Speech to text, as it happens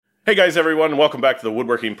Hey guys, everyone. Welcome back to the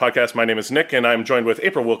Woodworking Podcast. My name is Nick, and I'm joined with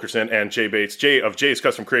April Wilkerson and Jay Bates, Jay of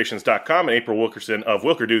jayscustomcreations.com and April Wilkerson of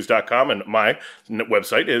wilkerdoos.com, and my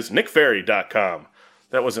website is nickferry.com.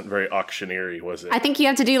 That wasn't very auctioneery, was it? I think you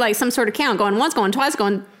have to do like some sort of count, going once, going twice,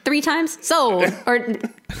 going three times, sold. Or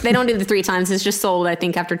they don't do the three times, it's just sold, I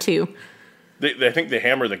think, after two. I think they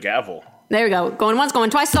hammer the gavel. There we go. Going once, going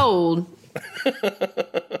twice, sold.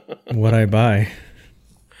 What'd I buy?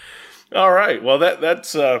 All right. Well,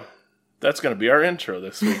 that's going to be our intro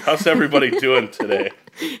this week. How's everybody doing today?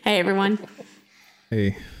 Hey, everyone.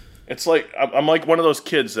 Hey. It's like, I'm like one of those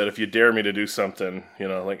kids that if you dare me to do something, you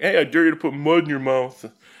know, like, hey, I dare you to put mud in your mouth.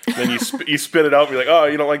 Then you you spit it out and be like, oh,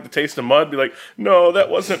 you don't like the taste of mud? Be like, no, that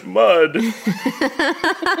wasn't mud.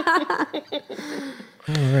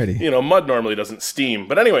 Alrighty. You know, mud normally doesn't steam.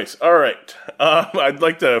 But anyways, all right. I'd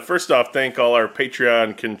like to first off thank all our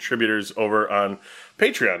Patreon contributors over on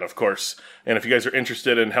Patreon, of course. And if you guys are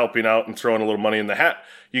interested in helping out and throwing a little money in the hat,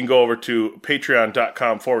 you can go over to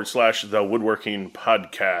patreon.com/The Woodworking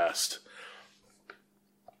Podcast.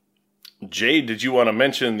 Jay, did you want to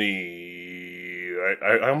mention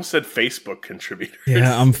I almost said Facebook contributors.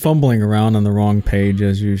 Yeah, I'm fumbling around on the wrong page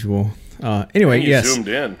as usual. Anyway, and you yes. Zoomed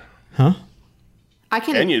in. Huh?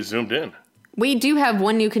 And you zoomed in. We do have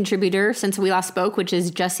one new contributor since we last spoke, which is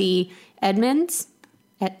Jesse Edmonds.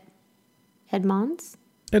 Edmonds.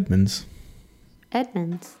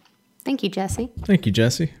 Thank you, Jesse. Thank you,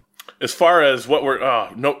 Jesse. As far as what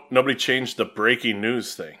nobody changed the breaking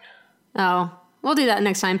news thing. Oh, we'll do that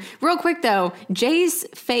next time. Real quick, though, Jay's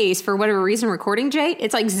face, for whatever reason, recording Jay,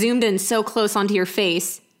 it's like zoomed in so close onto your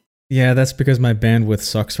face. Yeah, that's because my bandwidth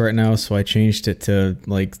sucks right now, so I changed it to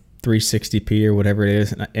like 360p or whatever it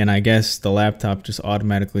is, and I guess the laptop just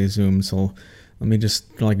automatically zoomed, so let me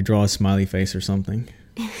just like draw a smiley face or something.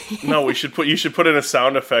 No, you should put in a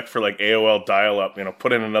sound effect for like AOL dial-up, you know,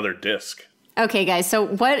 put in another disc. Okay, guys, so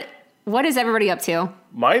what is everybody up to?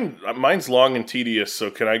 Mine's long and tedious,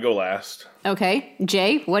 so can I go last? Okay,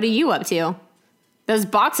 Jay, what are you up to? Those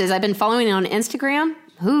boxes, I've been following on Instagram.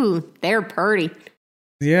 Ooh, they're pretty.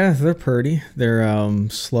 Yeah, they're pretty. They're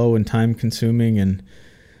slow and time consuming, and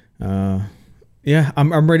yeah,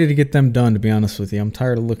 I'm ready to get them done, to be honest with you. I'm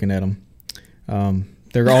tired of looking at them.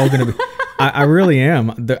 They're all going to be... I really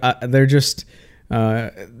am. They're just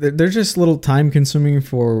little time consuming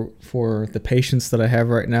for the patience that I have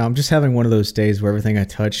right now. I'm just having one of those days where everything I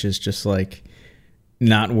touch is just like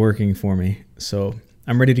not working for me. So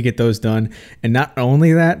I'm ready to get those done. And not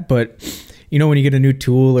only that, but you know, when you get a new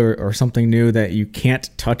tool or something new that you can't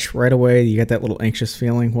touch right away, you get that little anxious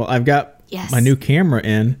feeling. Well, I've got my new camera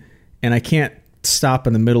in, and I can't stop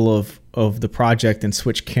in the middle of the project and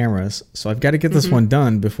switch cameras. So I've got to get this one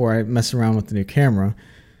done before I mess around with the new camera.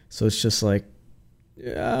 So it's just like,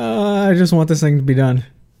 I just want this thing to be done.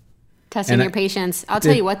 Testing your patience. I'll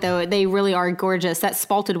tell you what, though, they really are gorgeous. That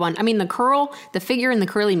spalted one. I mean, the figure in the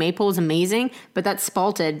curly maple is amazing, but that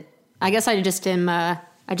spalted, I guess I just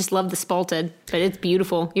love the spalted, but it's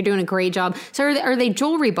beautiful. You're doing a great job. So are they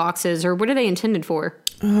jewelry boxes, or what are they intended for?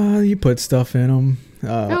 You put stuff in them.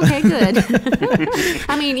 Okay, good.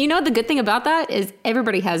 I mean, you know, the good thing about that is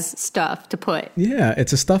everybody has stuff to put. Yeah,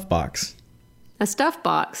 it's a stuff box. A stuff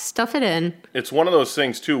box. Stuff it in. It's one of those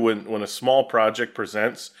things, too, when a small project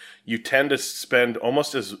presents, you tend to spend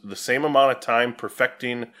almost the same amount of time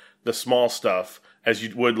perfecting the small stuff as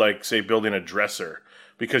you would, like, say, building a dresser.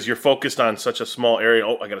 Because you're focused on such a small area.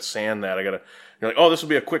 Oh, I got to sand that. You're like, oh, this will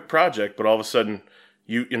be a quick project. But all of a sudden,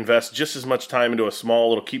 you invest just as much time into a small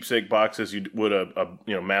little keepsake box as you would a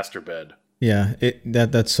master bed. Yeah,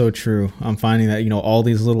 that's so true. I'm finding that, you know, all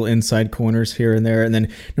these little inside corners here and there, and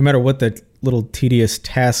then no matter what the little tedious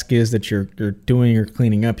task is that you're doing or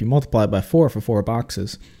cleaning up, you multiply it by 4 for 4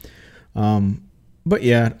 boxes. But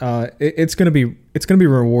yeah, it's gonna be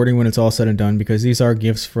rewarding when it's all said and done, because these are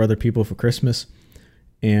gifts for other people for Christmas,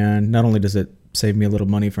 and not only does it save me a little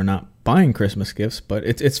money for not buying Christmas gifts, but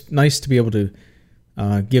it's nice to be able to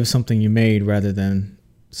give something you made rather than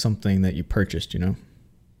something that you purchased, you know?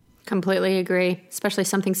 Completely agree, especially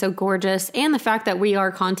something so gorgeous. And the fact that we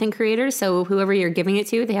are content creators, so whoever you're giving it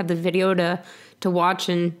to, they have the video to watch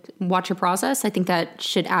and watch your process. I think that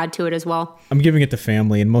should add to it as well. I'm giving it to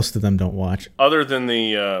family, and most of them don't watch. Other than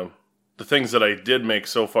the things that I did make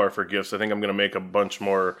so far for gifts, I think I'm going to make a bunch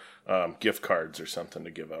more gift cards or something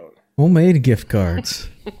to give out. Homemade gift cards.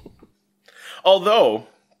 Although,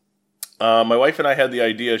 my wife and I had the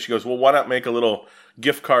idea, she goes, well, why not make a little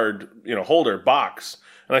gift card, holder box?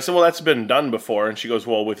 And I said, well, that's been done before. And she goes,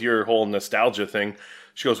 well, with your whole nostalgia thing,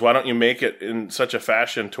 she goes, why don't you make it in such a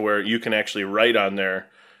fashion to where you can actually write on there,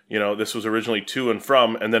 this was originally to and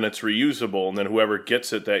from, and then it's reusable, and then whoever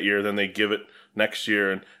gets it that year, then they give it next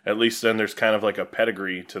year, and at least then there's kind of like a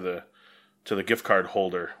pedigree to the gift card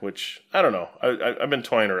holder, which I don't know. I've been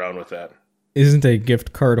toying around with that. Isn't a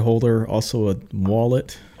gift card holder also a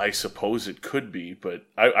wallet? I suppose it could be, but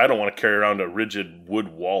I don't want to carry around a rigid wood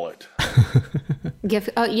wallet.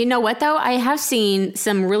 You know what, though? I have seen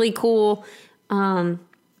some really cool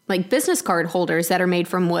like business card holders that are made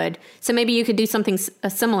from wood. So maybe you could do something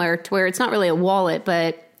similar to where it's not really a wallet,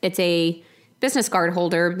 but it's a business card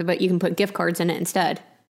holder, but you can put gift cards in it instead.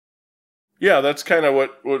 Yeah, that's kind of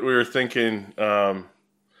what we were thinking. I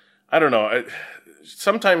don't know.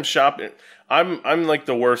 Sometimes shopping, I'm like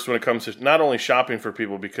the worst when it comes to not only shopping for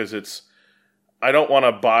people, because I don't want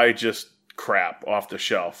to buy just crap off the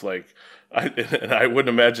shelf. Like, I wouldn't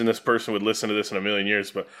imagine this person would listen to this in a million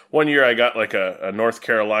years, but one year I got like a North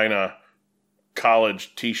Carolina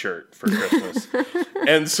college t-shirt for Christmas.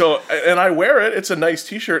 and I wear it. It's a nice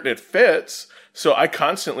t-shirt and it fits. So I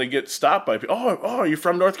constantly get stopped by people. Oh, are you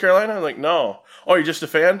from North Carolina? I'm like, no. Oh, you're just a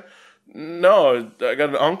fan? No, I got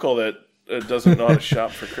an uncle that doesn't know how to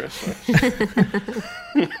shop for Christmas.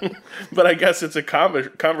 But I guess it's a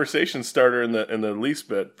conversation starter in the least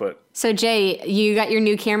bit. But so Jay, you got your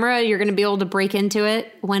new camera. You're going to be able to break into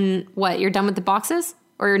it when you're done with the boxes,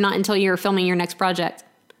 or not until you're filming your next project?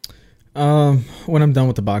 When I'm done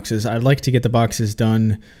with the boxes, I'd like to get the boxes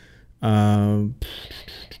done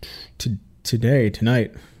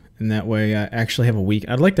tonight. And that way I actually have a week.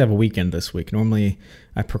 I'd like to have a weekend this week. Normally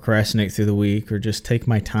I procrastinate through the week or just take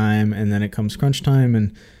my time, and then it comes crunch time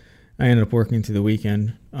and I end up working through the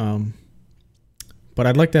weekend. But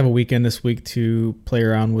I'd like to have a weekend this week to play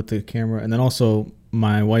around with the camera. And then also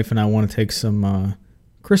my wife and I want to take some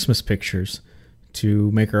Christmas pictures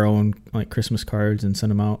to make our own like Christmas cards and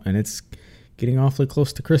send them out. And it's getting awfully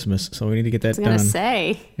close to Christmas, so we need to get that done. I was gonna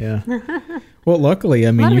say. Yeah. Well, luckily,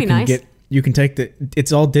 I mean, you can take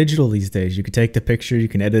it's all digital these days. You can take the picture, you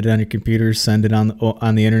can edit it on your computer, send it on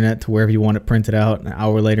the internet to wherever you want it printed out. An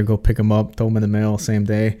hour later, go pick them up, throw them in the mail, same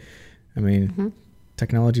day. I mean,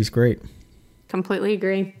 Technology's great. Completely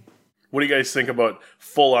agree. What do you guys think about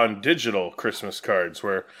full-on digital Christmas cards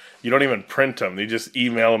where you don't even print them, you just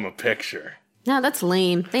email them a picture? No, that's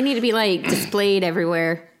lame. They need to be like displayed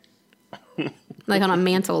everywhere. Like on a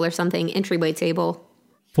mantle or something, entryway table.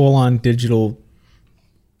 Full-on digital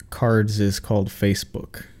cards is called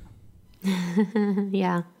Facebook.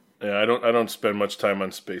 Yeah. Yeah, I don't spend much time on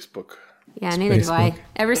Facebook. Yeah, neither do I.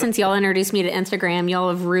 Ever since y'all introduced me to Instagram, y'all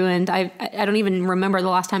have ruined. I don't even remember the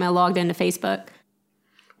last time I logged into Facebook.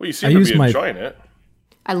 Well, you seem to be enjoying it.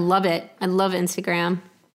 I love it. I love Instagram.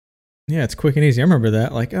 Yeah, it's quick and easy. I remember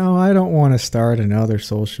that. Like, oh, I don't want to start another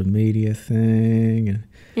social media thing.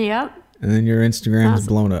 Yep. And then your Instagram's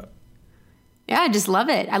blown up. Yeah, I just love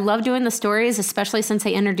it. I love doing the stories, especially since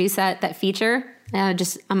they introduced that feature.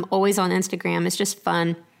 I'm always on Instagram. It's just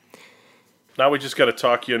fun. Now we just got to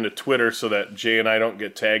talk you into Twitter so that Jay and I don't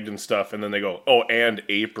get tagged and stuff, and then they go, oh, and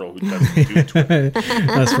April, who doesn't do Twitter.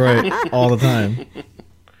 That's right, all the time.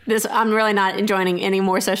 I'm really not enjoying any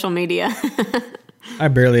more social media. I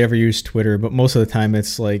barely ever use Twitter, but most of the time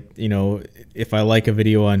it's like, if I like a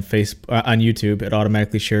video on YouTube, it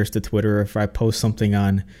automatically shares to Twitter. If I post something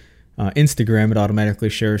on Instagram, it automatically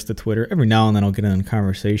shares to Twitter. Every now and then I'll get in a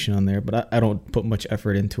conversation on there, but I don't put much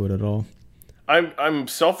effort into it at all. I'm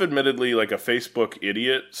self-admittedly like a Facebook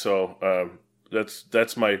idiot, so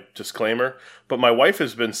that's my disclaimer. But my wife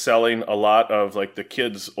has been selling a lot of like the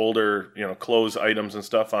kids' older, clothes items and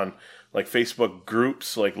stuff on like Facebook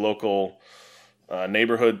groups, like local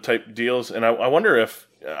neighborhood type deals. And I wonder if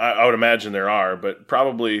I would imagine there are, but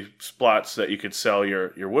probably spots that you could sell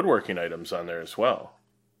your woodworking items on there as well.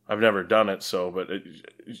 I've never done it, but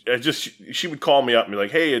she would call me up and be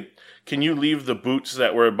like, hey, can you leave the boots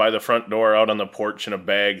that were by the front door out on the porch in a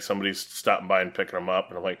bag? Somebody's stopping by and picking them up.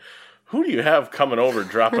 And I'm like, who do you have coming over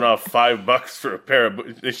dropping off $5 for a pair of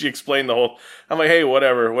boots? And she explained the whole, I'm like, hey,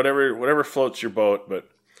 whatever floats your boat. But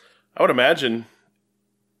I would imagine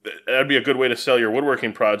that'd be a good way to sell your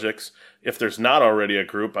woodworking projects. If there's not already a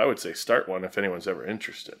group, I would say start one if anyone's ever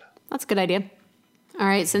interested. That's a good idea. All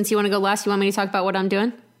right, since you want to go last, you want me to talk about what I'm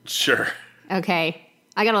doing? Sure. Okay.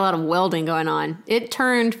 I got a lot of welding going on. It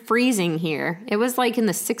turned freezing here. It was like in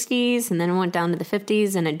the 60s, and then it went down to the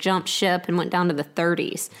 50s, and it jumped ship and went down to the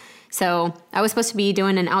 30s. So I was supposed to be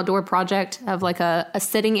doing an outdoor project of like a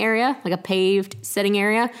sitting area, like a paved sitting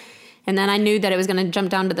area. And then I knew that it was going to jump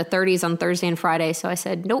down to the 30s on Thursday and Friday. So I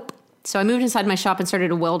said, nope. So I moved inside my shop and started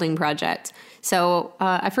a welding project. So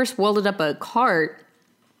I first welded up a cart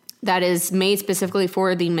that is made specifically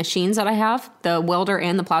for the machines that I have, the welder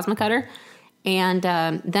and the plasma cutter. And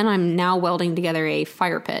then I'm now welding together a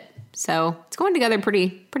fire pit. So it's going together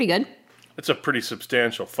pretty good. It's a pretty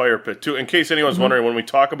substantial fire pit, too. In case anyone's wondering, when we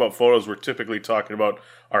talk about photos, we're typically talking about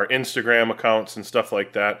our Instagram accounts and stuff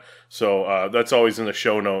like that. So that's always in the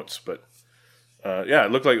show notes. But yeah,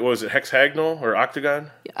 it looked like, what was it, hexagonal or octagon?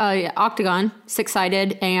 Yeah, octagon,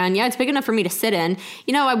 6-sided. And yeah, it's big enough for me to sit in.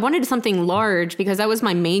 You know, I wanted something large because that was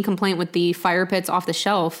my main complaint with the fire pits off the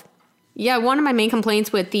shelf. Yeah, one of my main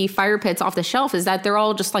complaints with the fire pits off the shelf is that they're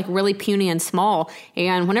all just like really puny and small.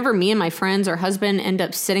 And whenever me and my friends or husband end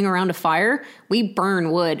up sitting around a fire, we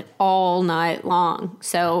burn wood all night long.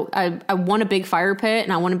 So I want a big fire pit,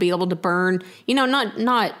 and I want to be able to burn, you know,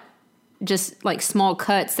 not just like small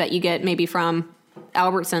cuts that you get maybe from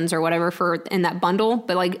Albertsons or whatever for in that bundle,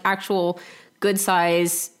 but like actual good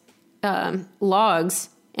size logs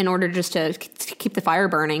in order just to keep the fire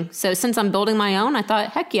burning. So since I'm building my own, I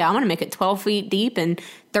thought, heck yeah, I want to make it 12 feet deep and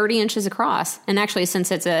 30 inches across. And actually,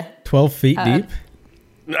 since it's a 12 feet deep.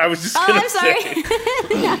 I was just going to say.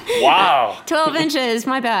 Yeah. Wow. 12 inches,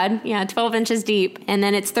 my bad. Yeah, 12 inches deep. And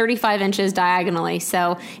then it's 35 inches diagonally.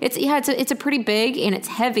 So it's a pretty big, and it's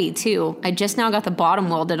heavy too. I just now got the bottom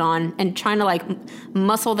welded on and trying to like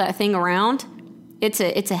muscle that thing around. It's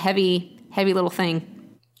a heavy little thing.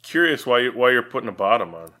 Curious why you're putting a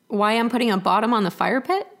bottom on. Why I'm putting a bottom on the fire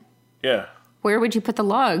pit? Yeah. Where would you put the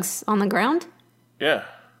logs? On the ground? Yeah.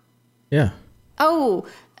 Yeah. Oh,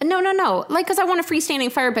 no. Like, because I want a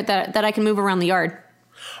freestanding fire pit that I can move around the yard.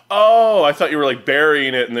 Oh, I thought you were like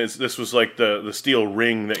burying it, and this was like the steel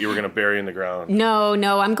ring that you were going to bury in the ground. No,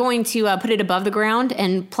 I'm going to put it above the ground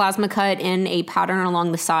and plasma cut in a pattern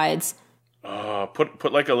along the sides.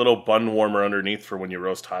 Put like a little bun warmer underneath for when you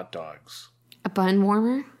roast hot dogs. A bun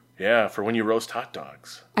warmer? Yeah, for when you roast hot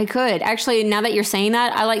dogs. I could. Actually, now that you're saying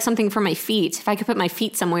that, I like something for my feet. If I could put my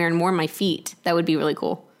feet somewhere and warm my feet, that would be really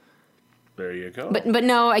cool. There you go. But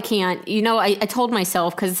no, I can't. You know, I told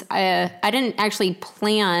myself, because I didn't actually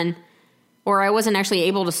plan, or I wasn't actually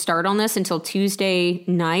able to start on this until Tuesday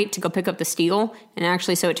night to go pick up the steel. And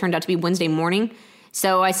actually, so it turned out to be Wednesday morning.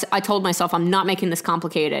 So I told myself I'm not making this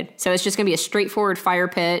complicated. So it's just going to be a straightforward fire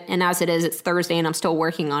pit. And as it is, it's Thursday and I'm still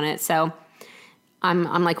working on it. So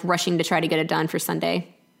I'm like rushing to try to get it done for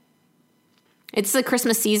Sunday. It's the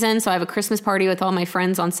Christmas season, so I have a Christmas party with all my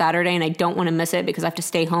friends on Saturday, and I don't want to miss it because I have to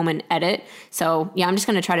stay home and edit. So yeah, I'm just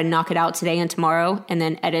going to try to knock it out today and tomorrow, and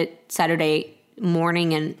then edit Saturday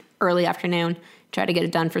morning and early afternoon. Try to get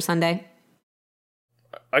it done for Sunday.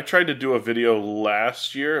 I tried to do a video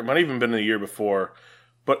last year. It might have even been the year before,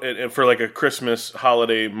 but for like a Christmas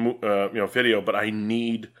holiday video. But I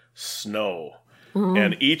need snow. Mm-hmm.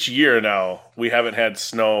 And each year now, we haven't had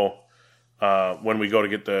snow when we go to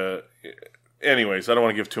get the... Anyways, I don't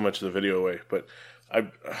want to give too much of the video away, but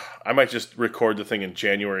I might just record the thing in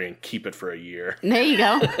January and keep it for a year. There you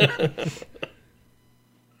go.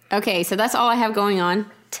 Okay, so that's all I have going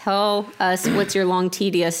on. Tell us what's your long,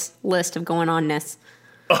 tedious list of going on-ness.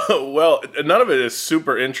 Well, none of it is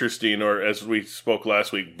super interesting, or as we spoke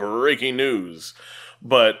last week, breaking news.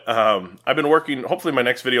 But I've been working, hopefully my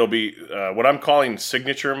next video will be what I'm calling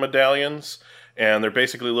signature medallions. And they're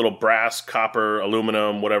basically little brass, copper,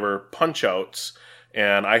 aluminum, whatever punch-outs.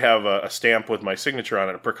 And I have a stamp with my signature on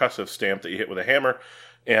it, a percussive stamp that you hit with a hammer.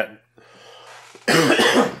 And,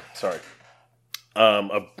 sorry.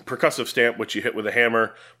 A percussive stamp which you hit with a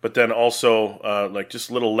hammer, but then also like just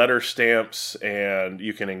little letter stamps, and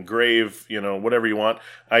you can engrave, whatever you want.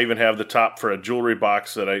 I even have the top for a jewelry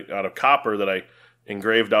box out of copper that I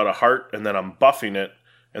engraved out a heart, and then I'm buffing it,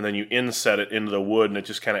 and then you inset it into the wood, and it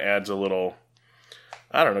just kind of adds a little,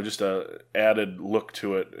 I don't know, just a added look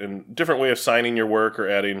to it, and different way of signing your work or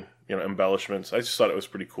adding, embellishments. I just thought it was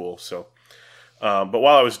pretty cool. So, but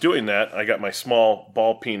while I was doing that, I got my small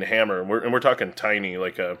ball peen hammer, and we're talking tiny,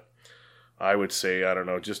 like I would say, I don't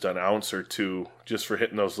know, just an ounce or two, just for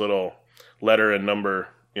hitting those little letter and number,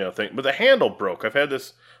 thing. But the handle broke. I've had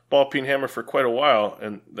this ball peen hammer for quite a while,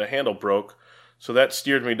 and the handle broke. So that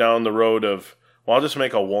steered me down the road of, well, I'll just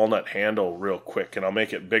make a walnut handle real quick, and I'll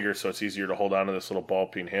make it bigger so it's easier to hold on to this little ball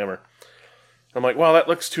peen hammer. I'm like, wow, that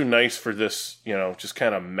looks too nice for this, just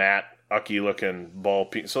kind of matte, ucky looking ball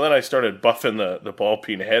peen. So then I started buffing the ball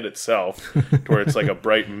peen head itself to where it's like a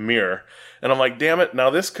bright mirror. And I'm like, damn it, now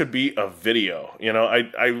this could be a video.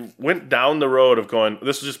 I went down the road of going,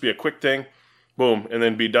 this will just be a quick thing, boom, and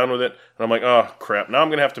then be done with it. And I'm like, oh, crap, now I'm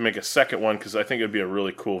going to have to make a second one because I think it'd be a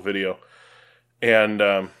really cool video.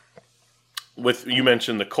 And with you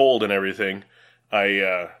mentioned the cold and everything,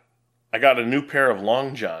 I got a new pair of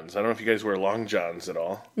long johns. I don't know if you guys wear long johns at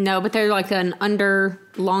all. No, but they're like an under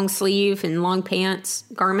long sleeve and long pants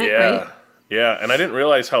garment, right? Yeah, and I didn't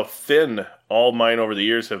realize how thin all mine over the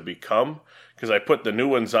years have become, because I put the new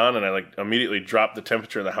ones on and I like immediately dropped the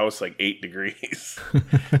temperature in the house like 8 degrees.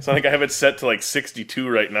 So I think I have it set to like 62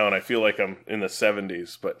 right now, and I feel like I'm in the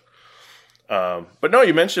 70s. But no,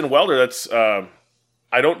 you mentioned welder. That's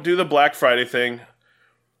I don't do the Black Friday thing,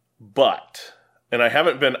 and I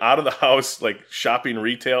haven't been out of the house like shopping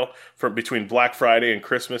retail for between Black Friday and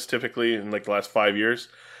Christmas typically in like the last 5 years.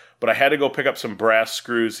 But I had to go pick up some brass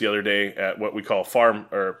screws the other day at what we call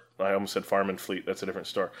I almost said Farm and Fleet. That's a different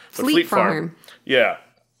store. But Fleet Farm. Yeah.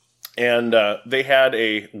 And they had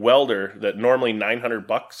a welder that normally $900,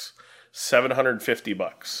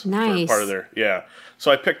 $750. Nice. For part of their, yeah.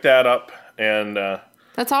 So I picked that up, and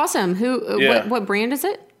that's awesome. What brand is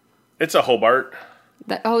it? It's a Hobart.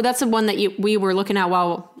 That's the one that we were looking at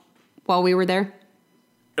while we were there.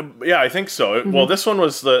 Yeah, I think so. Well, this one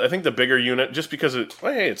was I think the bigger unit, just because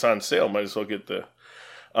it's on sale. Might as well get the.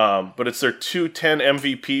 But it's their 210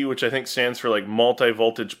 MVP, which I think stands for like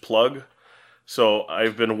multi-voltage plug. So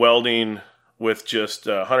I've been welding with just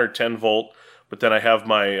 110 volt, but then I have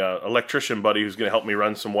my electrician buddy who's going to help me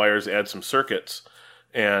run some wires, add some circuits,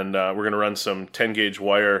 and we're going to run some 10 gauge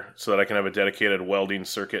wire so that I can have a dedicated welding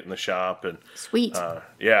circuit in the shop. And sweet.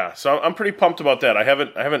 Yeah, so I'm pretty pumped about that. I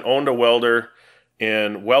haven't owned a welder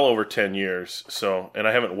in well over 10 years, and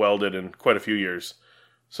I haven't welded in quite a few years.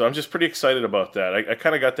 So I'm just pretty excited about that. I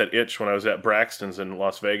kind of got that itch when I was at Braxton's in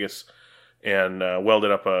Las Vegas and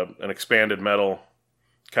welded up an expanded metal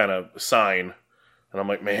kind of sign. And I'm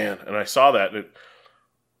like, man, and I saw that.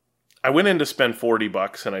 I went in to spend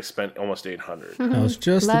 $40 and I spent almost $800. I was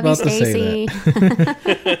just about to say that.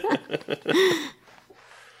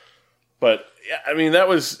 But yeah, I mean, that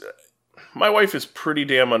was... My wife is pretty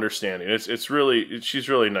damn understanding. She's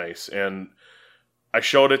really nice, and I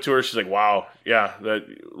showed it to her. She's like, "Wow, yeah,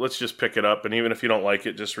 let's just pick it up, and even if you don't like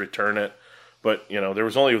it, just return it." But there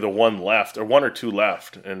was only the one left, or one or two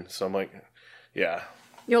left, and so I'm like, "Yeah,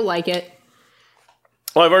 you'll like it."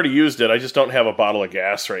 Well, I've already used it. I just don't have a bottle of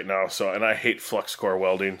gas right now. And I hate flux core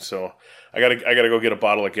welding, so I gotta go get a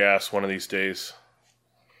bottle of gas one of these days.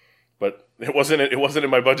 But it wasn't in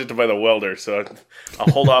my budget to buy the welder, so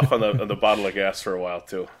I'll hold off on the bottle of gas for a while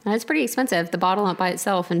too. That's pretty expensive, the bottle up by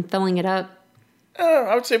itself and filling it up.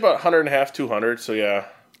 I would say about $150, $200. So yeah.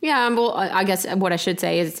 Yeah, well, I guess what I should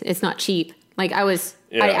say is it's not cheap. Like I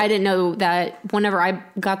didn't know that whenever I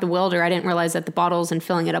got the welder, I didn't realize that the bottles and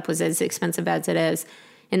filling it up was as expensive as it is.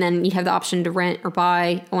 And then you have the option to rent or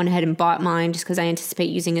buy. I went ahead and bought mine just because I anticipate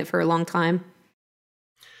using it for a long time.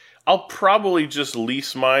 I'll probably just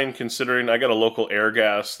lease mine, considering I got a local air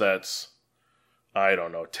gas that's, I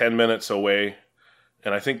don't know, 10 minutes away.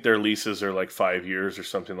 And I think their leases are like 5 years or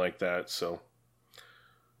something like that. So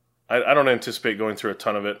I don't anticipate going through a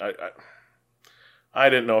ton of it. I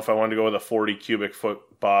didn't know if I wanted to go with a 40 cubic foot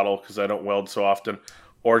bottle because I don't weld so often,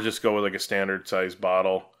 or just go with like a standard size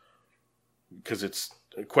bottle because it's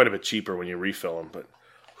quite a bit cheaper when you refill them. But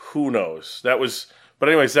who knows? But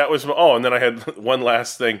anyways, and then I had one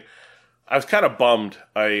last thing. I was kind of bummed.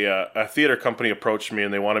 A theater company approached me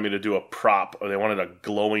and they wanted me to do a prop, or they wanted a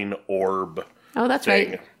glowing orb. Oh, that's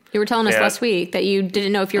thing. Right. You were telling us last week that you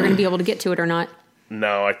didn't know if you were going to be able to get to it or not.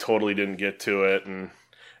 No, I totally didn't get to it, and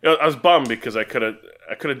I was bummed because I could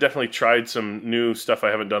have definitely tried some new stuff I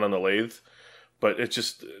haven't done on the lathe, but it's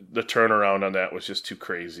just the turnaround on that was just too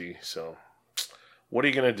crazy. So what are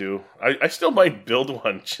you going to do? I still might build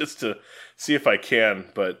one just to see if I can,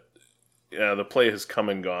 but yeah, the play has come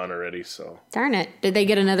and gone already. So darn it! Did they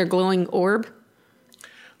get another glowing orb?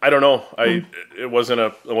 I don't know. It wasn't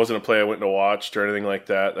a play I went and watched or anything like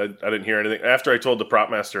that. I didn't hear anything after I told the prop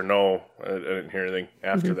master no. I didn't hear anything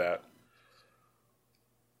after that.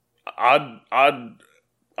 I'll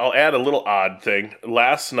add a little odd thing.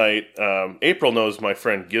 Last night, April knows my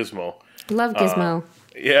friend Gizmo. Love Gizmo.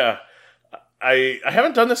 Yeah. I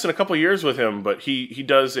haven't done this in a couple of years with him, but he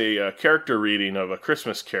does a character reading of a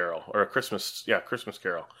Christmas Carol, or Christmas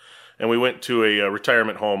Carol. And we went to a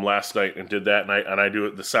retirement home last night and did that, and I do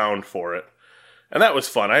the sound for it. And that was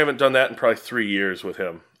fun. I haven't done that in probably 3 years with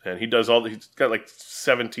him. And he does he's got like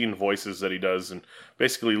 17 voices that he does, and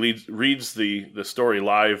basically reads the story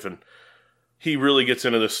live, and he really gets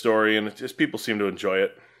into the story, and people seem to enjoy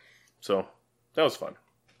it. So that was fun.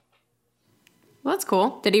 Well, that's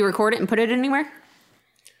cool. Did he record it and put it anywhere?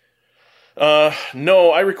 No,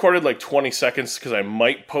 I recorded like 20 seconds because I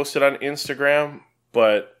might post it on Instagram,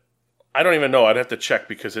 but I don't even know. I'd have to check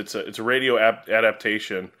because it's a radio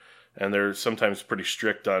adaptation, and they're sometimes pretty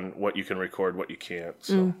strict on what you can record, what you can't.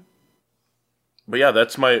 So, But yeah,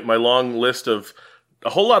 that's my long list of a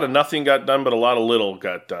whole lot of nothing got done, but a lot of little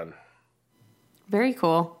got done. Very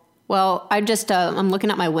cool. Well, I just I'm looking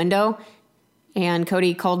at my window, and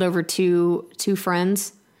Cody called over two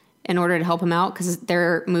friends in order to help him out because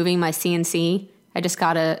they're moving my CNC. I just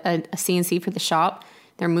got a CNC for the shop.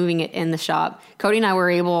 They're moving it in the shop. Cody and I were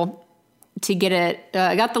able to get it.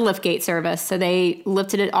 I got the liftgate service, so they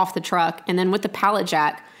lifted it off the truck, and then with the pallet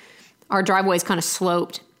jack, our driveway is kind of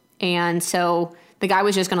sloped, and so the guy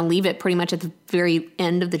was just going to leave it pretty much at the very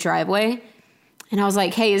end of the driveway. And I was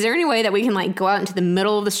like, hey, is there any way that we can like go out into the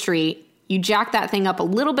middle of the street? You jack that thing up a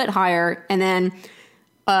little bit higher, and then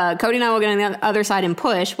Cody and I will get on the other side and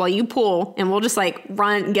push while you pull, and we'll just like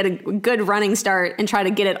run, get a good running start and try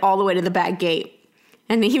to get it all the way to the back gate.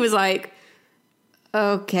 And he was like,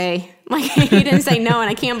 okay. Like, he didn't say no, and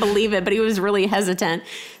I can't believe it, but he was really hesitant.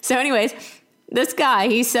 So anyways, this guy,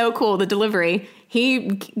 he's so cool, the delivery.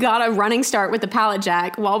 He got a running start with the pallet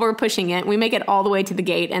jack while we're pushing it. We make it all the way to the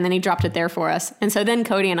gate, and then he dropped it there for us. And so then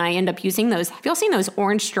Cody and I end up using those. Have y'all seen those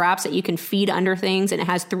orange straps that you can feed under things, and it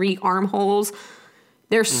has 3 armholes?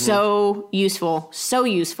 They're so useful, so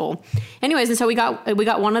useful. Anyways, and so we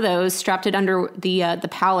got one of those, strapped it under the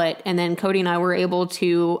pallet, and then Cody and I were able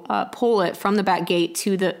to pull it from the back gate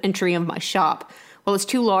to the entry of my shop. Well, it's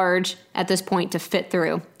too large at this point to fit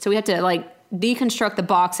through, so we have to like deconstruct the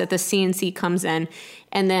box that the CNC comes in,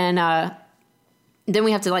 and then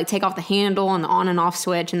we have to like take off the handle and the on and off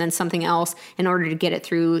switch and then something else in order to get it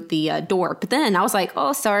through the door. But then I was like,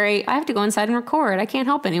 oh, sorry, I have to go inside and record. I can't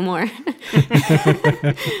help anymore.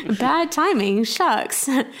 Bad timing. Shucks.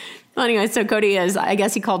 Well, anyway, so Cody I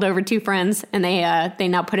guess he called over 2 friends, and they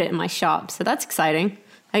now put it in my shop. So that's exciting.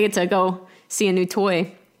 I get to go see a new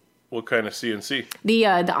toy. What kind of CNC? The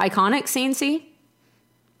Iconic CNC.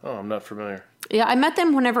 Oh, I'm not familiar. Yeah, I met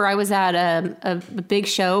them whenever I was at a big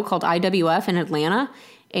show called IWF in Atlanta.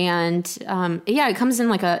 And it comes in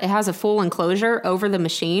it has a full enclosure over the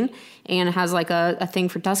machine, and it has like a thing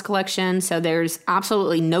for dust collection. So there's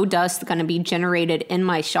absolutely no dust going to be generated in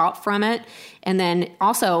my shop from it. And then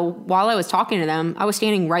also, while I was talking to them, I was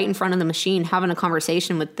standing right in front of the machine having a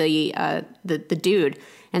conversation with the dude.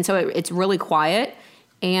 And so it's really quiet.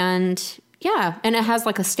 And yeah, and it has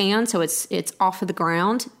like a stand, so it's off of the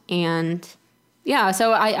ground. And yeah,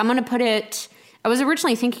 so I'm going to put it... I was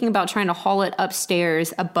originally thinking about trying to haul it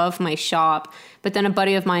upstairs above my shop, but then a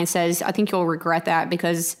buddy of mine says, I think you'll regret that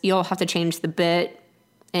because you'll have to change the bit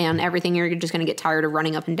and everything. You're just going to get tired of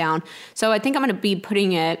running up and down. So I think I'm going to be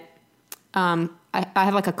putting it... I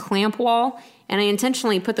have like a clamp wall, and I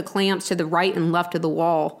intentionally put the clamps to the right and left of the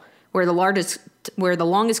wall, where the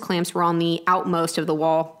longest clamps were on the outmost of the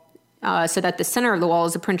wall. So that the center of the wall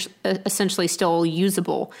is essentially still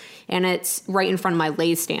usable, and it's right in front of my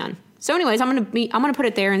lathe stand. So, anyways, I'm gonna put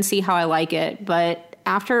it there and see how I like it. But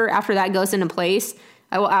after that goes into place,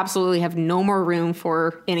 I will absolutely have no more room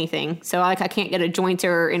for anything. So, like, I can't get a jointer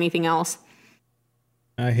or anything else.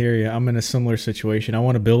 I hear you. I'm in a similar situation. I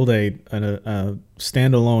want to build a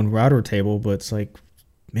standalone router table, but it's like,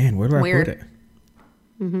 man, where do I put it?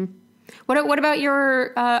 Mm-hmm. What about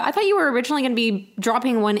your... I thought you were originally going to be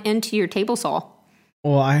dropping one into your table saw.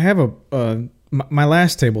 Well, I have my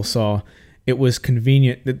last table saw, it was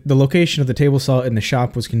convenient. The location of the table saw in the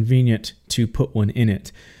shop was convenient to put one in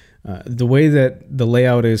it. The way that the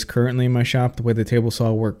layout is currently in my shop, the way the table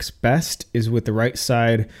saw works best is with the right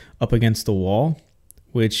side up against the wall,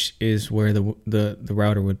 which is where the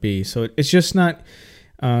router would be. So it's just not...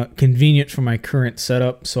 convenient for my current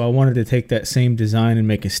setup, so I wanted to take that same design and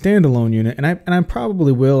make a standalone unit, and I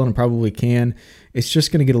probably will and probably can. It's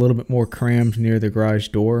just going to get a little bit more crammed near the garage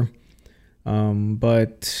door,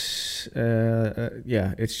 it's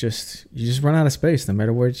just you just run out of space no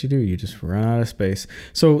matter what you do. You just run out of space.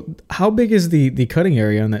 So how big is the cutting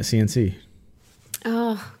area on that CNC?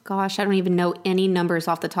 Oh gosh, I don't even know any numbers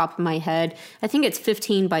off the top of my head. I think it's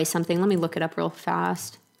 15 by something. Let me look it up real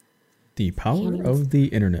fast. The power of the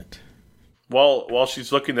internet. While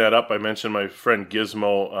she's looking that up, I mentioned my friend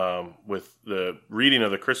Gizmo with the reading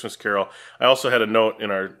of the Christmas Carol. I also had a note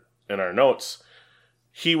in our notes.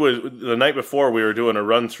 He was the night before we were doing a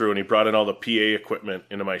run through, and he brought in all the PA equipment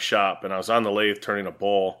into my shop, and I was on the lathe turning a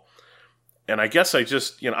bowl. And I guess I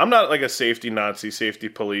just, I'm not like a safety Nazi, safety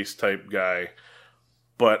police type guy,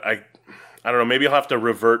 but I don't know, maybe I'll have to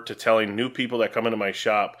revert to telling new people that come into my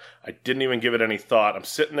shop, I didn't even give it any thought. I'm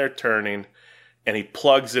sitting there turning, and he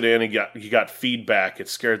plugs it in. He got feedback. It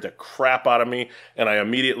scared the crap out of me, and I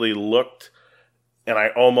immediately looked, and I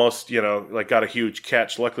almost, got a huge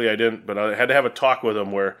catch. Luckily I didn't, but I had to have a talk with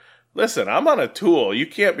him where, listen, I'm on a tool. You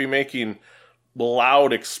can't be making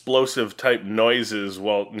loud, explosive type noises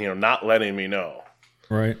while, not letting me know.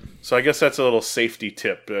 Right. So I guess that's a little safety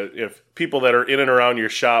tip. If people that are in and around your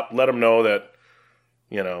shop, let them know that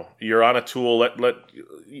you're on a tool. Let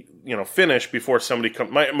finish before somebody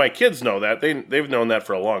comes. My kids know that they've known that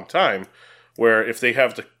for a long time. Where if they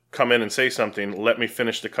have to come in and say something, let me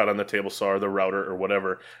finish the cut on the table saw or the router or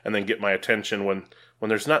whatever, and then get my attention when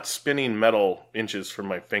there's not spinning metal inches from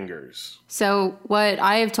my fingers. So what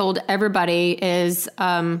I have told everybody is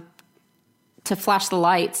to flash the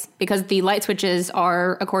lights, because the light switches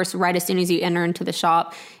are, of course, right as soon as you enter into the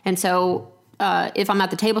shop. And so if I'm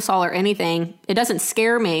at the table saw or anything, it doesn't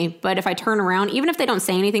scare me. But if I turn around, even if they don't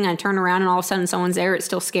say anything, I turn around and all of a sudden someone's there, it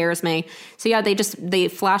still scares me. So yeah, they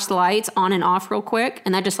flash the lights on and off real quick,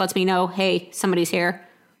 and that just lets me know, hey, somebody's here.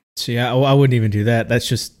 So yeah, I wouldn't even do that. That's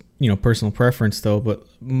just, personal preference though. But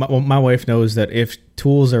my wife knows that if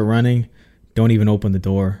tools are running, don't even open the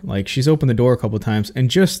door. Like, she's opened the door a couple of times,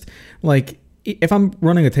 and just like, if I'm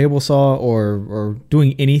running a table saw or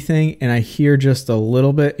doing anything and I hear just a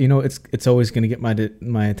little bit, it's always going to get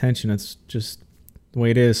my attention. It's just the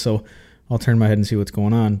way it is. So I'll turn my head and see what's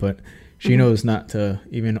going on. But she knows not to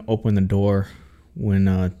even open the door when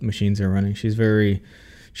machines are running. She's very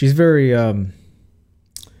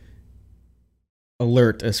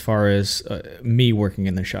alert as far as me working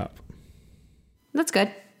in the shop. That's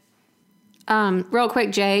good. Real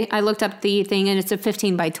quick, Jay, I looked up the thing, and it's a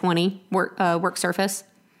 15 by 20 work surface.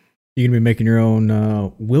 You're going to be making your own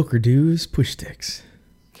Wilker-Doos push sticks.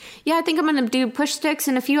 Yeah, I think I'm going to do push sticks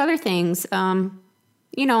and a few other things. On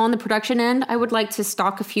the production end, I would like to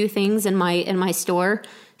stock a few things in my store,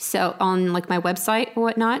 so on like my website or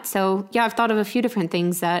whatnot. So yeah, I've thought of a few different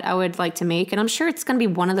things that I would like to make, and I'm sure it's going to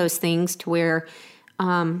be one of those things to where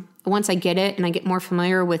once I get it and I get more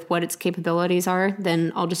familiar with what its capabilities are,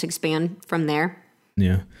 then I'll just expand from there.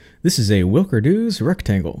 Yeah. This is a Wilker-Doos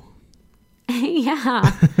rectangle.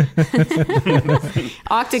 Yeah.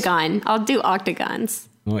 Octagon. I'll do octagons.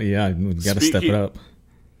 Oh, yeah. We've got to step it up.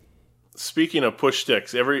 Speaking of push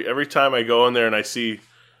sticks, every time I go in there and I see,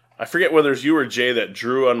 I forget whether it's you or Jay that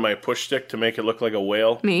drew on my push stick to make it look like a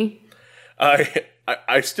whale. Me.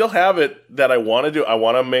 I still have it that I want to do. I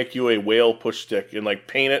want to make you a whale push stick and like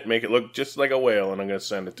paint it, make it look just like a whale, and I'm going to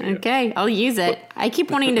send it to you. Okay, I'll use it. I keep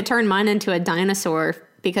wanting to turn mine into a dinosaur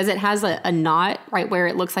because it has a knot right where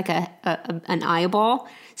it looks like an eyeball.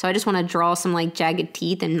 So I just want to draw some like jagged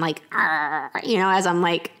teeth and like, as I'm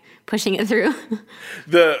like pushing it through.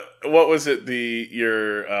 What was it?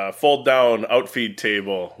 Your fold down outfeed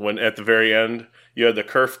table when at the very end you had the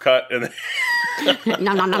kerf cut and.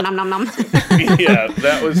 Nom, nom, nom, nom, nom, nom. Yeah,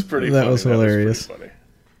 that was pretty funny. That was hilarious. That was pretty funny.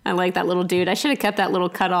 I like that little dude. I should have kept that little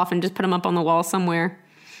cut off and just put him up on the wall somewhere.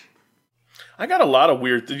 I got a lot of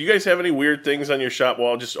weird... Did you guys have any weird things on your shop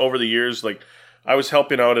wall just over the years? Like, I was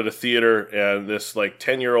helping out at a theater, and this,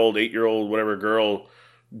 10-year-old, 8-year-old, whatever girl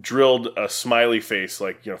drilled a smiley face,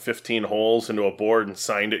 15 holes into a board and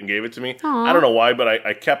signed it and gave it to me. Aww. I don't know why, but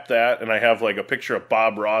I kept that, and I have, a picture of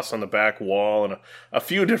Bob Ross on the back wall and a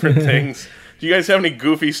few different things. Do you guys have any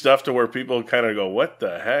goofy stuff to where people kind of go, what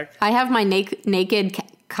the heck? I have my naked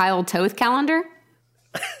Kyle Toth calendar.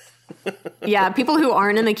 Yeah, people who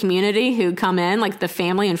aren't in the community who come in, the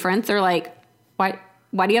family and friends, they're like,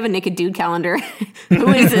 why do you have a naked dude calendar? Who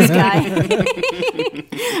is this guy?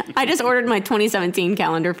 I just ordered my 2017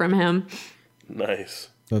 calendar from him. Nice.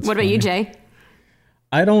 What about you, Jay?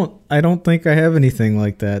 I don't think I have anything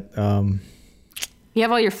like that. You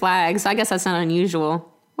have all your flags. I guess that's not unusual.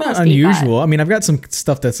 Not unusual. I mean, I've got some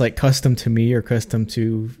stuff that's custom to me or custom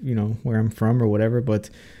to, where I'm from or whatever, but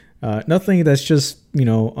nothing that's just,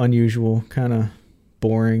 unusual, kind of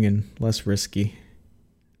boring and less risky.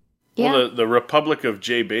 Yeah. Well, the Republic of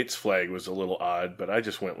Jay Bates flag was a little odd, but I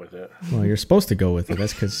just went with it. Well, you're supposed to go with it.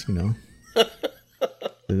 That's because,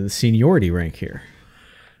 the seniority rank here.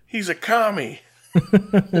 He's a commie.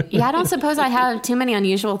 Yeah, I don't suppose I have too many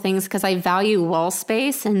unusual things because I value wall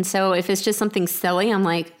space. And so if it's just something silly, I'm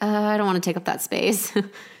like, I don't want to take up that space.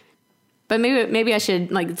 But maybe I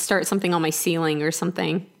should start something on my ceiling or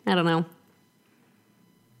something. I don't know.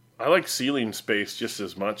 I like ceiling space just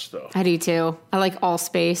as much, though. I do, too. I like all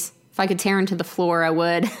space. If I could tear into the floor, I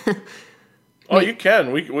would. Oh, you can.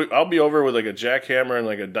 I'll be over with a jackhammer and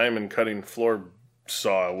a diamond cutting floor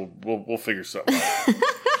saw. We'll figure something out.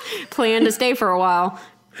 Plan to stay for a while.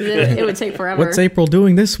 It would take forever. What's April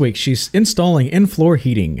doing this week? She's installing in-floor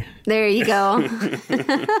heating. There you go.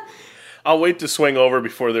 I'll wait to swing over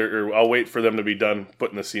I'll wait for them to be done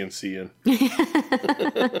putting the CNC in.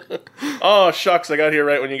 Oh, shucks. I got here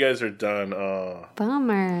right when you guys are done. Oh.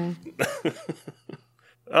 Bummer.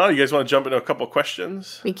 Oh, you guys want to jump into a couple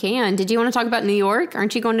questions? We can. Did you want to talk about New York?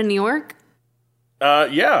 Aren't you going to New York?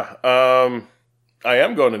 Yeah. I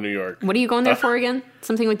am going to New York. What are you going there for again?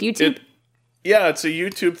 Something with YouTube? Yeah, it's a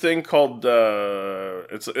YouTube thing called.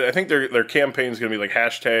 I think their campaign is going to be like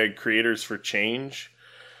hashtag Creators for Change,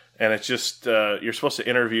 and it's just you're supposed to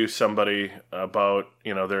interview somebody about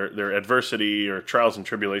their adversity or trials and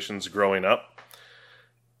tribulations growing up.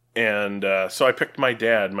 And so I picked my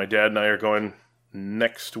dad. My dad and I are going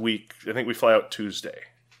next week. I think we fly out Tuesday,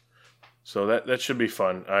 so that should be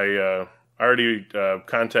fun. I already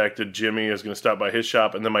contacted Jimmy. I was going to stop by his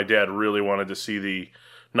shop, and then my dad really wanted to see the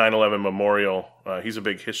 9/11 memorial. He's a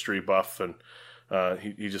big history buff, and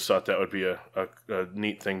he just thought that would be a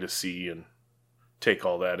neat thing to see and take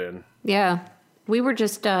all that in. Yeah, we were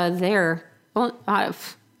just there. Well, I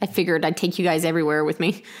figured I'd take you guys everywhere with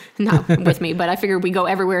me. Not with me, but I figured we go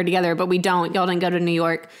everywhere together, but we don't. Y'all didn't go to New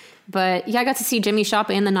York. But yeah, I got to see Jimmy's shop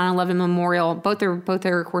and the 9/11 memorial. Both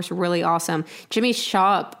are, of course, really awesome. Jimmy's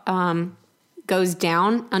shop goes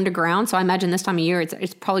down underground, so I imagine this time of year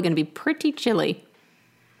it's probably going to be pretty chilly.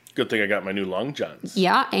 Good thing I got my new long johns.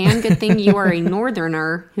 Yeah, and good thing you are a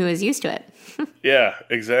northerner who is used to it. Yeah,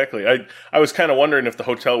 exactly. I was kind of wondering if the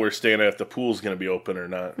hotel we're staying at, if the pool's going to be open or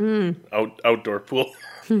not. Outdoor pool.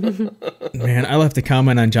 Man, I left a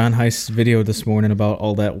comment on John Heist's video this morning about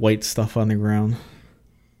all that white stuff on the ground.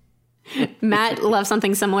 Matt left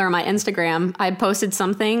something similar on my Instagram. I posted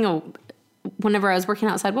something whenever I was working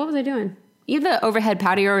outside. What was I doing? Either the overhead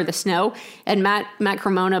patio or the snow. And Matt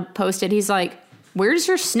Cremona posted, he's like, "Where's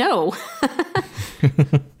your snow?"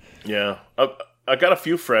 Yeah. I got a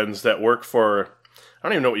few friends that work for, I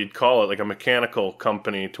don't even know what you'd call it, like a mechanical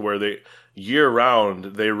company, to where they, year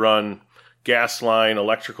round, they run gas line,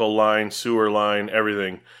 electrical line, sewer line,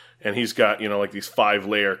 everything. And he's got, like these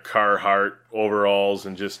 5-layer Carhartt overalls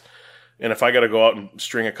and if I got to go out and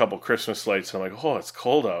string a couple Christmas lights, I'm like, "Oh, it's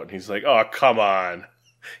cold out." And he's like, "Oh, come on."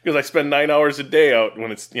 Because I spend 9 hours a day out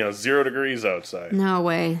when it's, 0 degrees outside. No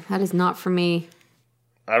way. That is not for me.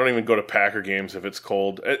 I don't even go to Packer games if it's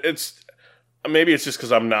cold. Maybe it's just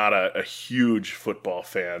because I'm not a huge football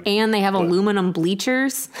fan. And they have aluminum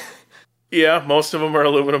bleachers. Yeah, most of them are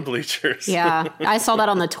aluminum bleachers. Yeah, I saw that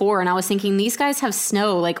on the tour, and I was thinking, these guys have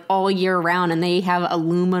snow like all year round, and they have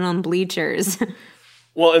aluminum bleachers.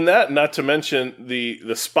 Well, and that, not to mention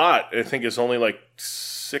the spot, I think is only like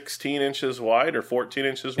 16 inches wide or 14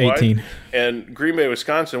 inches wide. 18. And Green Bay,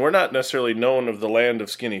 Wisconsin, we're not necessarily known of the land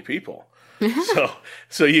of skinny people.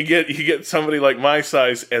 So you get somebody like my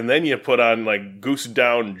size, and then you put on like goose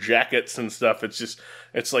down jackets and stuff.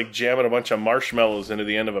 It's like jamming a bunch of marshmallows into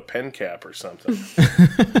the end of a pen cap or something.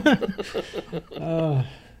 Oh,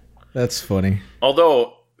 that's funny.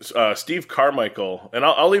 Although Steve Carmichael, and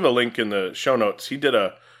I'll leave a link in the show notes. He did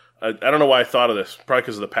I don't know why I thought of this, probably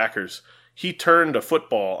because of the Packers. He turned a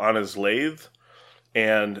football on his lathe,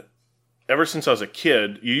 and ever since I was a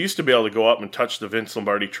kid, you used to be able to go up and touch the Vince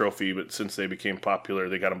Lombardi trophy, but since they became popular,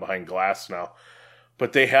 they got them behind glass now.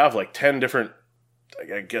 But they have like 10 different,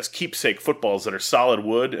 I guess, keepsake footballs that are solid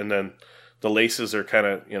wood, and then the laces are kind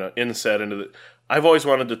of, inset into the... I've always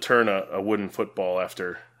wanted to turn a wooden football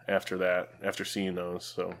after seeing those.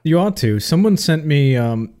 So you ought to. Someone sent me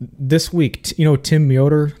this week, Tim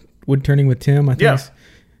Yoder, Wood Turning with Tim, I think.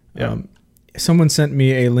 Yeah. Someone sent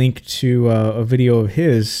me a link to a video of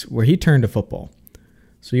his where he turned a football.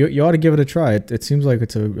 So you ought to give it a try. It seems like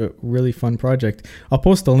it's a really fun project. I'll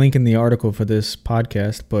post the link in the article for this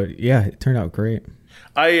podcast, but yeah, it turned out great.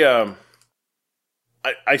 I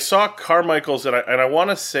saw Carmichael's, and I want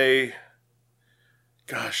to say,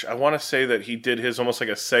 that he did his almost like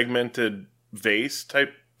a segmented vase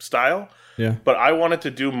type style. Yeah. But I wanted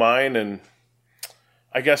to do mine, and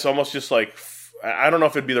I guess almost just like, I don't know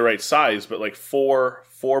if it'd be the right size, but like 4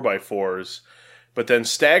 4x4s, but then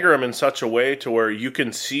stagger them in such a way to where you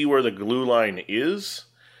can see where the glue line is,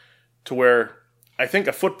 to where I think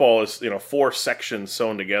a football is, 4 sections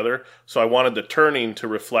sewn together. So I wanted the turning to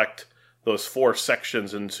reflect those 4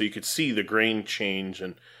 sections, and so you could see the grain change.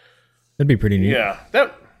 And that'd be pretty neat. Yeah.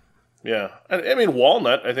 I mean,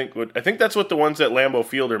 walnut, I think that's what the ones at Lambeau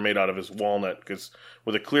Field are made out of, is walnut, because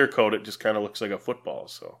with a clear coat, it just kind of looks like a football,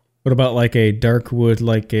 so... What about like a dark wood,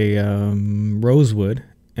 like a rosewood,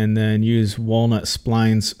 and then use walnut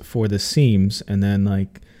splines for the seams, and then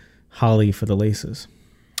like holly for the laces?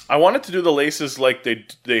 I wanted to do the laces like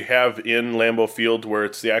they have in Lambeau Field, where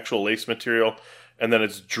it's the actual lace material, and then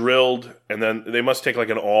it's drilled, and then they must take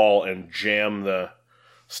like an awl and jam the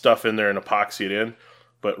stuff in there and epoxy it in.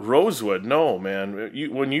 But rosewood, no, man.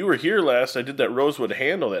 When you were here last, I did that rosewood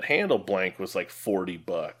handle. That handle blank was like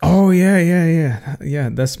 $40. Oh, yeah.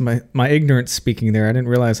 That's my ignorance speaking there. I didn't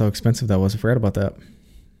realize how expensive that was. I forgot about that.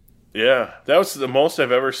 Yeah, that was the most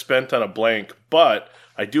I've ever spent on a blank. But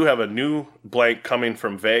I do have a new blank coming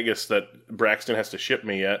from Vegas that Braxton has to ship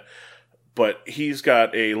me yet. but he's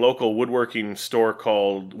got a local woodworking store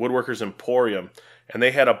called Woodworkers Emporium, and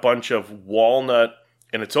they had a bunch of walnut,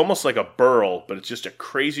 and it's almost like a burl, but it's just a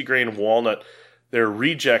crazy grain walnut. They're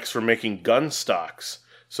rejects for making gun stocks.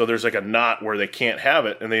 So there's like a knot where they can't have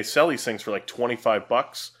it, and they sell these things for like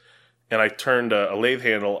 $25. And I turned a lathe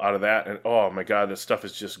handle out of that, and oh my God, this stuff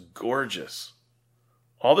is just gorgeous.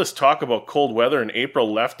 All this talk about cold weather, and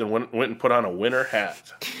April left and went and put on a winter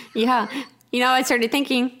hat. Yeah. I started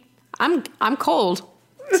thinking, I'm cold,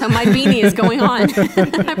 so my beanie is going on.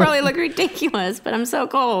 I probably look ridiculous, but I'm so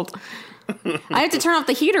cold. I have to turn off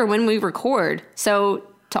the heater when we record. So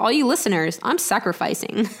to all you listeners, I'm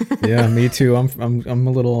sacrificing. Yeah, me too. I'm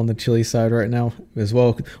a little on the chilly side right now as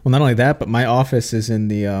well. Well, not only that, but my office is in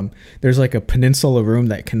the there's like a peninsula room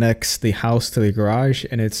that connects the house to the garage,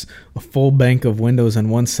 and it's a full bank of windows on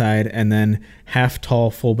one side and then half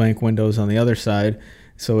tall full bank windows on the other side.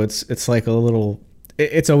 So it's like a little.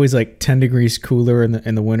 It's always like 10 degrees cooler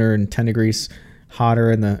in the winter and 10 degrees hotter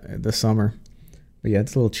in the summer. But yeah,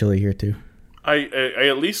 it's a little chilly here too. I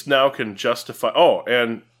at least now can justify. Oh,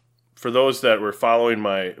 and for those that were following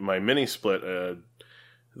my mini split,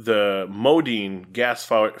 the Modine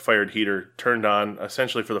gas-fired heater turned on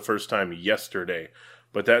essentially for the first time yesterday,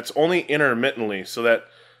 but that's only intermittently. So that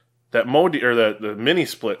Modine or the mini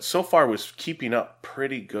split so far was keeping up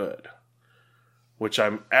pretty good, which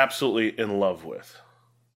I'm absolutely in love with.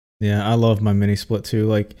 Yeah, I love my mini split too.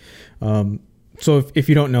 Like, so if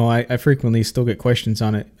you don't know, I frequently still get questions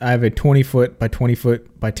on it. I have a 20 foot by 20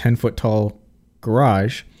 foot by 10 foot tall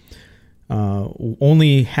garage.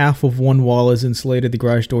 Only half of one wall is insulated. The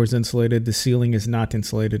garage door is insulated. The ceiling is not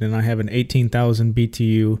insulated. And I have an 18,000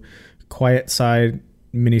 BTU quiet side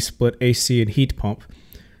mini split AC and heat pump.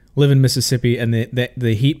 Live in Mississippi, and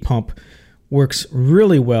the heat pump works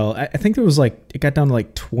really well. I think it got down to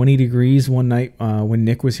like 20 degrees one night when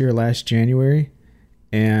Nick was here last January.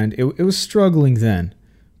 And it was struggling then,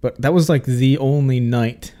 but that was like the only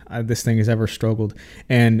night this thing has ever struggled.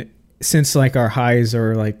 And since like our highs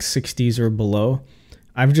are like 60s or below,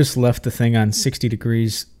 I've just left the thing on 60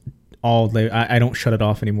 degrees all day. I don't shut it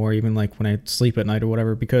off anymore, even like when I sleep at night or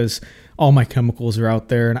whatever, because all my chemicals are out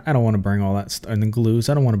there, and I don't want to bring all that and the glues.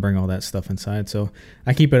 I don't want to bring all that stuff inside, so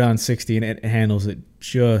I keep it on 60, and it handles it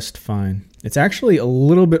just fine. It's actually a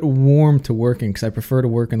little bit warm to work in because I prefer to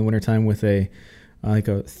work in the wintertime with a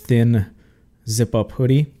thin zip-up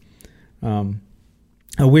hoodie. I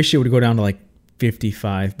wish it would go down to like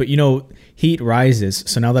 55, but heat rises.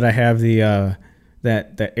 So now that I have the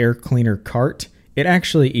that air cleaner cart, it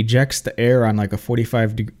actually ejects the air on like a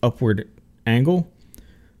 45 degree upward angle.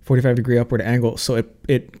 So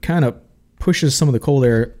it kind of pushes some of the cold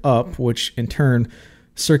air up, which in turn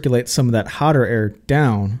circulates some of that hotter air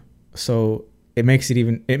down. So it makes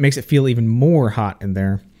it feel even more hot in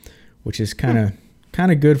there, which is kind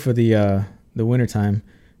of good for the wintertime,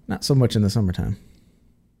 not so much in the summertime.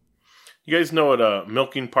 You guys know what a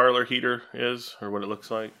milking parlor heater is, or what it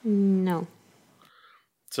looks like? No.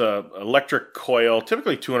 It's a electric coil,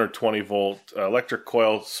 typically 220 volt electric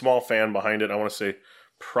coil, small fan behind it. I want to say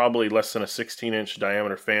probably less than a 16-inch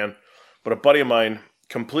diameter fan. But a buddy of mine,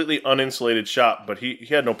 completely uninsulated shop, but he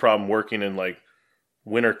had no problem working in like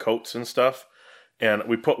winter coats and stuff. And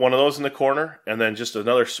we put one of those in the corner, and then just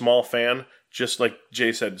another small fan, just like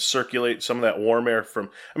Jay said, circulate some of that warm air from,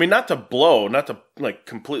 not to blow, not to like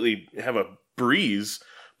completely have a breeze,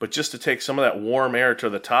 but just to take some of that warm air to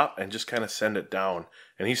the top and just kind of send it down.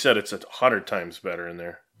 And he said it's 100 times better in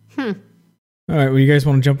there. All right, well, you guys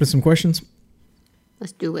want to jump to some questions?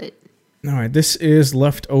 Let's do it. All right, this is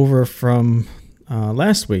left over from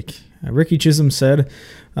last week. Ricky Chisholm said,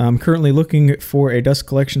 I'm currently looking for a dust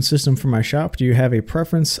collection system for my shop. Do you have a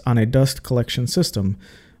preference on a dust collection system?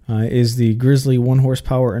 Is the Grizzly 1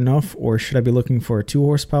 horsepower enough, or should I be looking for a 2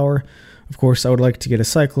 horsepower? Of course, I would like to get a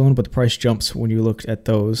Cyclone, but the price jumps when you look at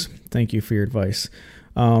those. Thank you for your advice.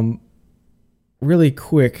 Really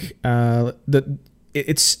quick,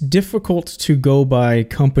 it's difficult to go by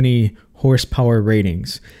company horsepower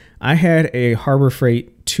ratings. I had a Harbor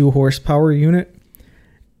Freight 2 horsepower unit,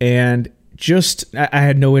 and I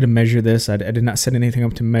had no way to measure this. I did not set anything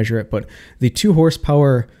up to measure it, but the 2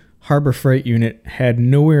 horsepower Harbor Freight unit had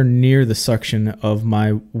nowhere near the suction of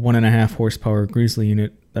my 1.5 horsepower Grizzly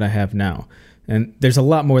unit that I have now. And there's a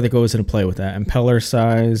lot more that goes into play with that, impeller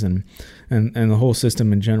size and the whole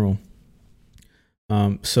system in general.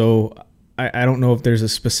 So I don't know if there's a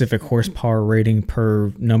specific horsepower rating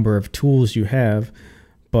per number of tools you have,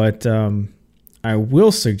 but I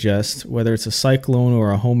will suggest, whether it's a Cyclone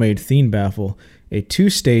or a homemade Thien baffle, a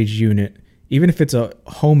 2-stage unit, even if it's a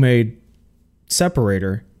homemade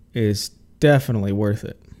separator, is definitely worth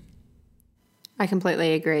it. I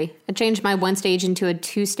completely agree. I changed my 1-stage into a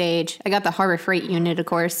 2-stage. I got the Harbor Freight unit, of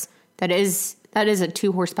course. That is a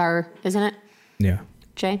 2 horsepower, isn't it? Yeah.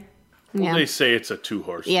 Jay? Well, Yeah. they say it's a 2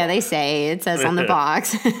 horsepower. Yeah, they say. It says on the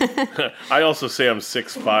box. I also say I'm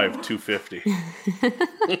 6'5", 250.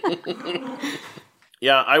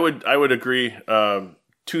 Yeah, I would agree.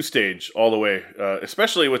 2-stage all the way,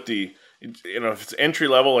 especially with the, if it's entry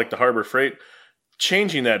level like the Harbor Freight,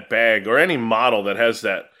 changing that bag or any model that has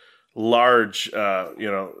that large,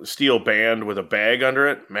 steel band with a bag under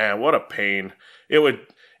it. Man, what a pain! It would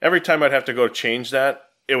every time I'd have to go change that,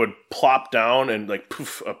 it would plop down and like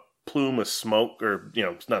poof, a plume of smoke, or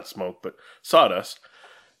it's not smoke but sawdust,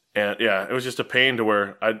 and yeah, it was just a pain to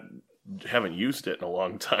where I haven't used it in a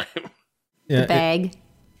long time. Yeah, the bag.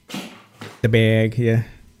 The bag, yeah.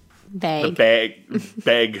 Bag. The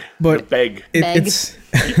bag. But the bag. It's.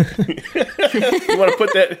 You want to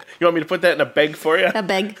put that? You want me to put that in a bag for you? A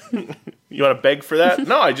bag. You want to beg for that?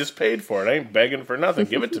 No, I just paid for it. I ain't begging for nothing.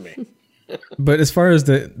 Give it to me. But as far as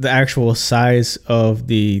the actual size of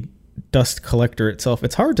the dust collector itself,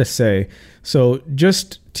 it's hard to say. So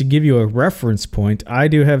just to give you a reference point, I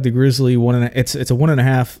do have the Grizzly it's a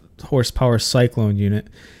 1.5 horsepower cyclone unit,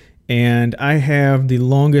 and I have the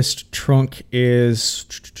longest trunk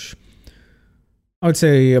is, I would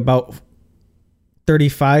say, about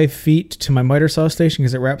 35 feet to my miter saw station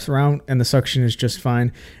because it wraps around and the suction is just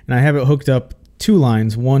fine. And I have it hooked up 2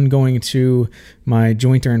 lines, one going to my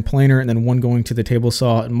jointer and planer, and then one going to the table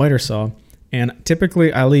saw and miter saw. And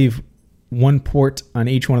typically I leave one port on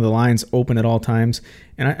each one of the lines open at all times.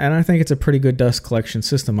 And I think it's a pretty good dust collection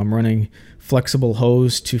system. I'm running flexible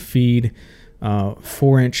hose to feed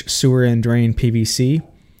 4-inch sewer and drain PVC,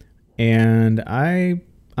 and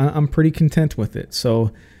I'm pretty content with it.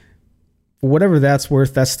 So for whatever that's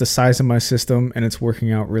worth, that's the size of my system, and it's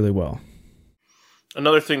working out really well.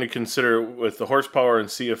 Another thing to consider with the horsepower and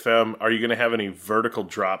CFM, are you going to have any vertical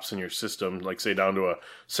drops in your system, like say down to a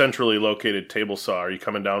centrally located table saw? Are you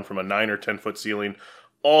coming down from a 9 or 10 foot ceiling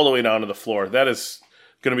all the way down to the floor? That is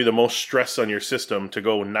going to be the most stress on your system, to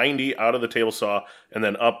go 90 out of the table saw and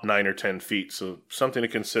then up 9 or 10 feet. So something to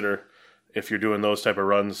consider if you're doing those type of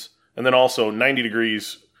runs. And then also 90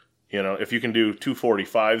 degrees, if you can do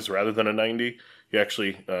 245s rather than a 90, you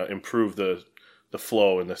actually improve the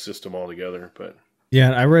flow in the system altogether. But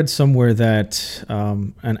yeah, I read somewhere that,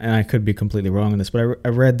 and I could be completely wrong on this, but I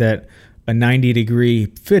read that a 90 degree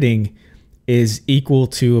fitting is equal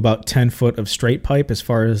to about 10 foot of straight pipe as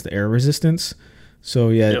far as the air resistance. So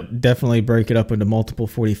yeah, yep. Definitely break it up into multiple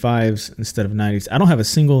 45s instead of 90s. I don't have a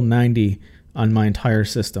single 90 on my entire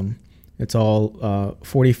system. It's all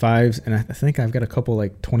 45s, and I think I've got a couple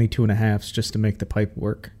like 22.5s just to make the pipe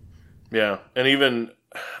work. Yeah, and even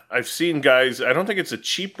I've seen guys, I don't think it's a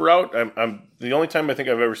cheap route. I'm the only time I think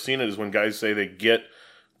I've ever seen it is when guys say they get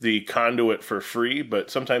the conduit for free,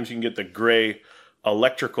 but sometimes you can get the gray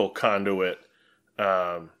electrical conduit,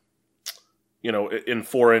 in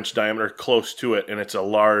 4-inch diameter, close to it, and it's a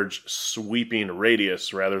large sweeping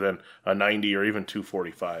radius rather than a 90 or even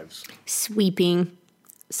 245s. Sweeping.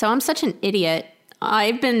 So I'm such an idiot.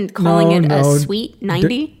 I've been calling it a sweet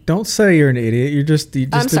 90. Don't say you're an idiot. You just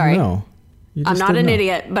I'm sorry. Didn't know. I'm not an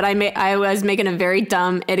idiot, but I was making a very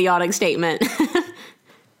dumb, idiotic statement.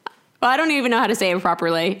 Well, I don't even know how to say it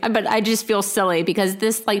properly, but I just feel silly because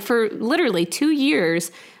this, like, for literally 2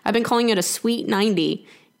 years, I've been calling it a sweet 90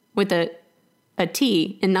 with a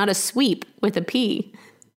T and not a sweep with a P.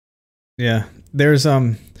 Yeah, there's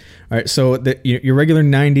all right. So your regular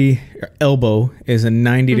 90 elbow is a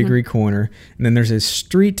 90 degree corner, and then there's a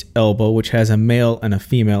street elbow which has a male and a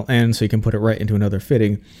female end, so you can put it right into another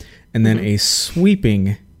fitting, and then a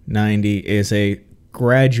sweeping 90 is a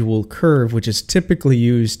gradual curve, which is typically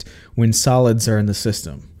used when solids are in the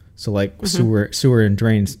system. So like sewer and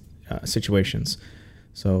drain situations.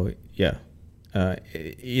 So yeah.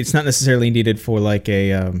 It's not necessarily needed for like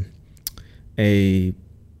a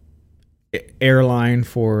airline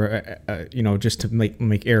for just to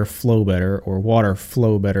make air flow better or water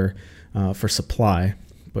flow better for supply,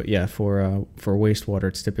 but yeah, for wastewater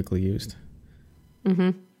it's typically used.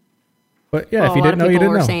 But yeah, if you didn't know, you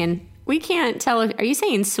didn't know. Saying, we can't tell. Are you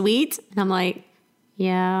saying sweet? And I'm like,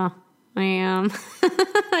 yeah, I am.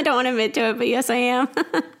 I don't want to admit to it, but yes, I am.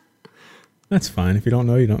 That's fine. If you don't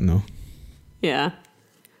know, you don't know. Yeah.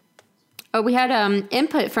 Oh, we had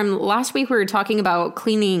input from last week. We were talking about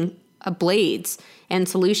cleaning blades and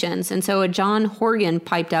solutions. And so John Horgan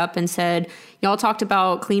piped up and said, y'all talked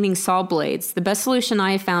about cleaning Sawblades. The best solution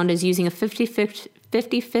I have found is using a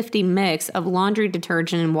 50-50 mix of laundry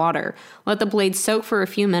detergent and water. Let the blades soak for a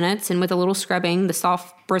few minutes, and with a little scrubbing, with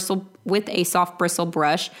a soft bristle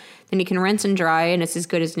brush, and you can rinse and dry, and it's as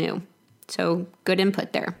good as new. So good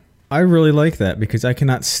input there. I really like that because I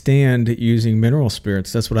cannot stand using mineral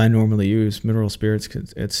spirits. That's what I normally use, mineral spirits,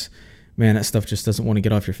 because that stuff just doesn't want to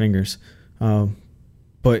get off your fingers.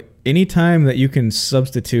 But anytime that you can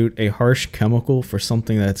substitute a harsh chemical for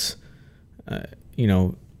something that's,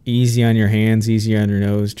 easy on your hands, easy on your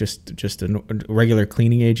nose, just a regular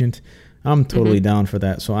cleaning agent, I'm totally down for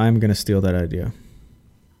that. So I'm going to steal that idea.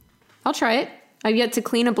 I'll try it. I've yet to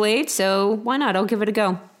clean a blade, so why not? I'll give it a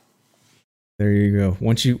go. There you go.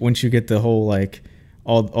 Once you get the whole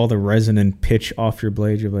all the resin and pitch off your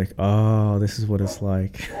blade, you're like, oh, this is what it's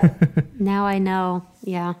like. Now I know.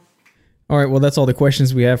 Yeah. All right. Well, that's all the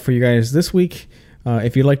questions we have for you guys this week.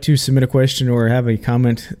 If you'd like to submit a question or have a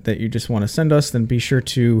comment that you just want to send us, then be sure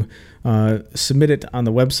to submit it on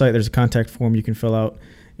the website. There's a contact form you can fill out,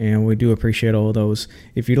 and we do appreciate all of those.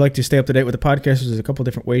 If you'd like to stay up to date with the podcast, there's a couple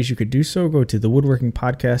different ways you could do so. Go to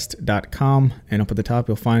thewoodworkingpodcast.com, and up at the top,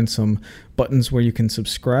 you'll find some buttons where you can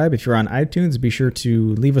subscribe. If you're on iTunes, be sure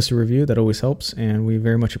to leave us a review. That always helps, and we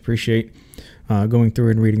very much appreciate going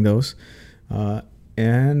through and reading those.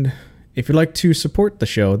 And if you'd like to support the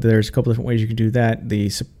show, there's a couple different ways you can do that.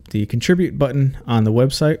 The contribute button on the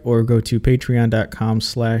website, or go to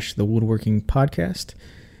patreon.com/thewoodworkingpodcast.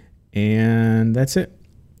 And that's it.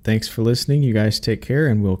 Thanks for listening. You guys take care,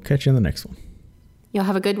 and we'll catch you in the next one. You'll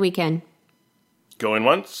have a good weekend. Going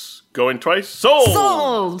once, going twice. Sold!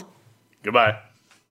 Sold! Goodbye.